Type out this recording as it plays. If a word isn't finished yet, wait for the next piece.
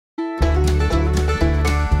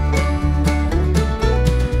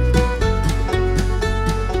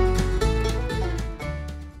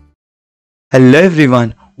Hello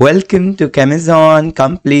everyone, welcome to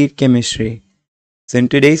Chemazon-Complete Chemistry. So in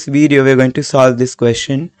today's video we're going to solve this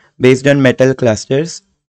question based on metal clusters.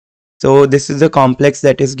 So this is the complex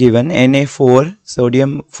that is given Na4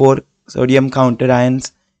 sodium counter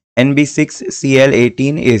ions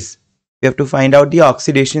Nb6Cl18 is. We have to find out the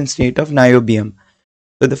oxidation state of niobium.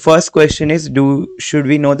 So the first question is should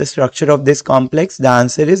we know the structure of this complex? The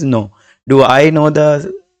answer is no. Do I know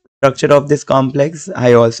the structure of this complex?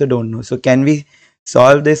 I also don't know. So can we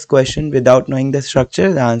solve this question without knowing the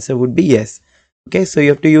structure? The answer would be yes. Okay, so you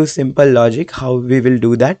have to use simple logic how we will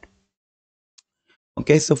do that.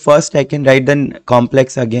 Okay, so first I can write the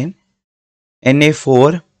complex again.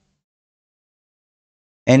 Na4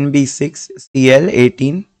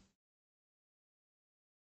 Nb6Cl18.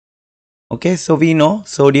 Okay, so we know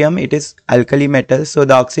sodium, it is alkali metal, so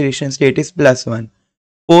the oxidation state is +1.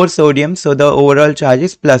 4 sodium, so the overall charge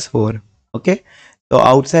is +4. Okay, so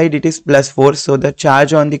outside it is +4, so the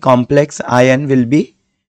charge on the complex ion will be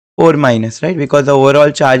 4 minus, right? Because the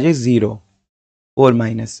overall charge is 0. 4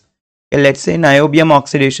 minus. Okay, let's say niobium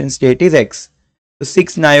oxidation state is X. So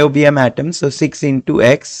 6 niobium atoms, so 6 into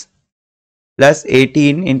X plus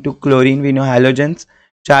 18 into chlorine, we know halogens.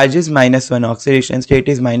 Charge is -1, oxidation state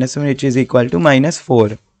is -1, which is equal to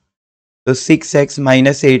 -4. So 6x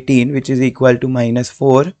minus 18, which is equal to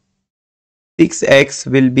 -4. 6x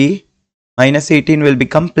will be -18 will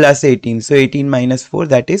become +18. So 18 minus 4,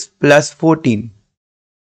 that is +14.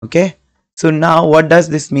 Okay. So now what does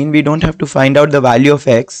this mean? We don't have to find out the value of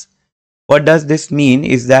x. What does this mean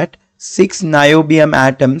is that 6 niobium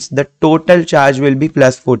atoms, the total charge will be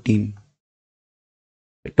 +14.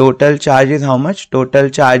 The total charge is how much? Total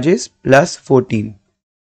charge is +14.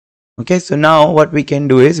 Okay, so now what we can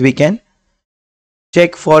do is we can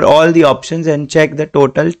check for all the options and check the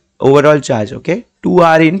total overall charge. Okay, 2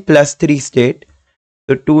 are in +3 state.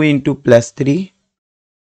 So 2 into +3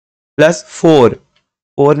 plus 4.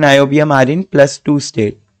 4 niobium are in +2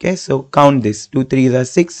 state. Okay, so count this. 2 3s are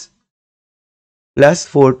 6 plus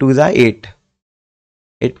 4 2s are 8.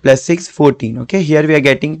 8 plus 6, 14. Okay, here we are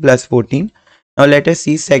getting +14. Now let us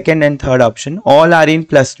see second and third option. All are in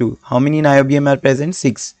 +2. How many niobium are present?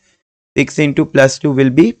 6. 6 into +2 will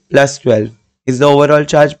be +12. Is the overall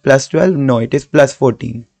charge +12? No, it is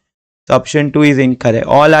 +14. So option 2 is incorrect.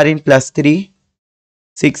 All are in +3.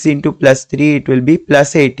 6 into +3, it will be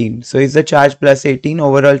 +18. So is the charge +18?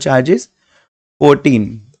 Overall charge is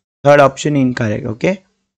 14. Third option incorrect. Okay.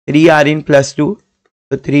 3 are in +2.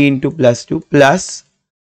 So 3 into +2 plus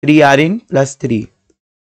 3 are in +3.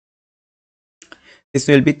 This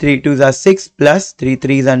will be 3 2s are 6 plus 3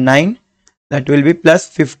 3s are 9. That will be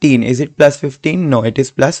 +15. Is it +15? No, it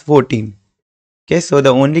is +14. Okay, so the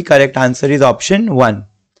only correct answer is option 1.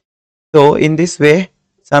 So in this way,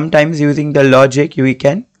 sometimes using the logic, we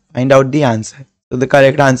can find out the answer. So the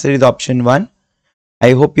correct answer is option 1.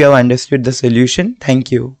 I hope you have understood the solution.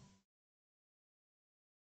 Thank you.